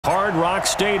Hard Rock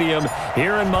Stadium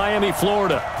here in Miami,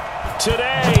 Florida.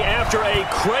 Today, after a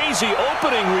crazy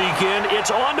opening weekend,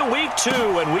 it's on to week 2,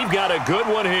 and we've got a good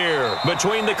one here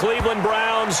between the Cleveland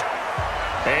Browns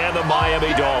and the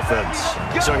Miami Dolphins.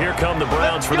 So here come the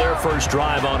Browns for their first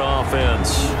drive on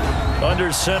offense.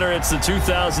 Under center, it's the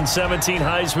 2017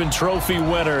 Heisman Trophy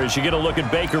winner as you get a look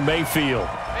at Baker Mayfield.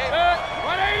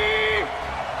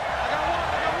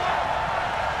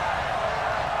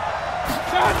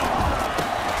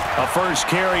 A first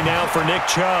carry now for Nick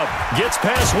Chubb. Gets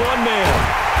past one man.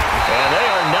 And they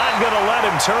are not going to let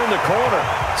him turn the corner.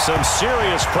 Some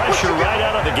serious pressure right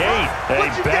out of the gate. A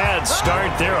bad start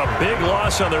there. A big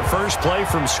loss on their first play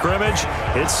from scrimmage.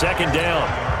 It's second down.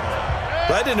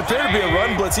 That didn't appear to be a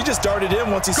run blitz. He just darted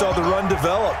in once he saw the run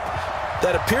develop.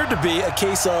 That appeared to be a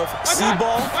case of see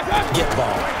ball, get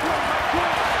ball.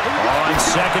 On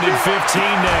second and 15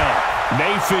 now.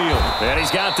 Mayfield. And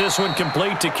he's got this one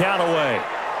complete to Callaway.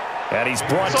 And he's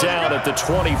brought down at the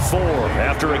 24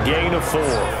 after a gain of 4.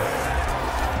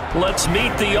 Let's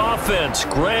meet the offense.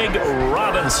 Greg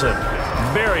Robinson.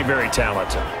 Very, very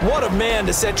talented. What a man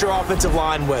to set your offensive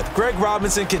line with. Greg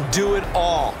Robinson can do it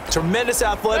all. Tremendous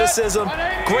athleticism,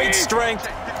 great strength,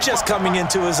 just coming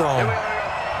into his own.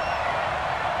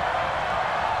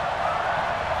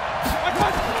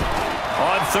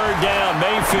 On third down,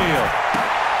 Mayfield.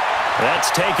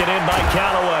 That's taken in by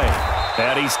Callaway.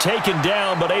 And he's taken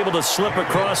down but able to slip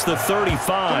across the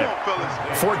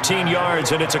 35. 14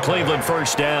 yards, and it's a Cleveland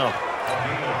first down.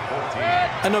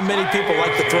 I know many people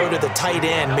like to throw to the tight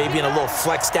end, maybe in a little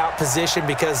flexed out position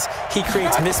because he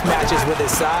creates mismatches with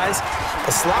his size.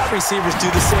 The slot receivers do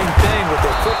the same thing with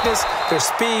their quickness, their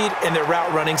speed, and their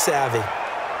route running savvy.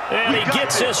 And he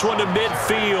gets this one to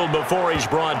midfield before he's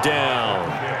brought down.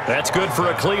 That's good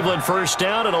for a Cleveland first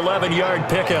down, an 11-yard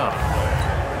pickup.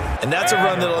 And that's a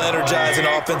run that'll energize an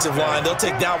offensive line. They'll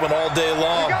take that one all day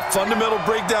long. Fundamental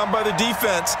breakdown by the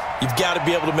defense. You've got to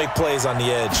be able to make plays on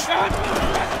the edge.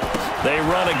 They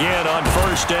run again on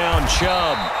first down.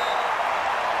 Chubb.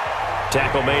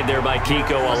 Tackle made there by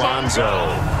Kiko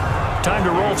Alonso. Time to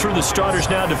roll through the starters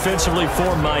now defensively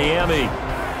for Miami.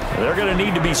 They're going to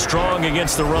need to be strong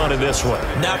against the run in this one.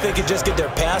 Now if they could just get their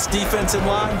pass defense in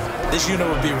line, this unit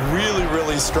would be really,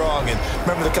 really strong. And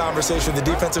remember the conversation with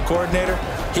the defensive coordinator?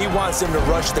 He wants them to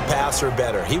rush the passer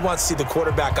better. He wants to see the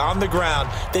quarterback on the ground.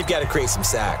 They've got to create some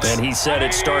sacks. And he said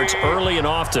it starts early and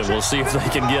often. We'll see if they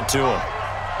can get to him.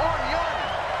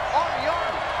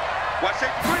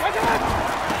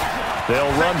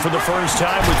 They'll run for the first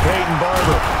time with Peyton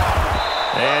Barber.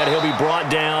 And he'll be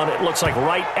brought down, it looks like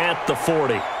right at the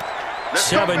 40.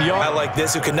 7 yards. I like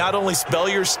this, who can not only spell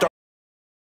your start.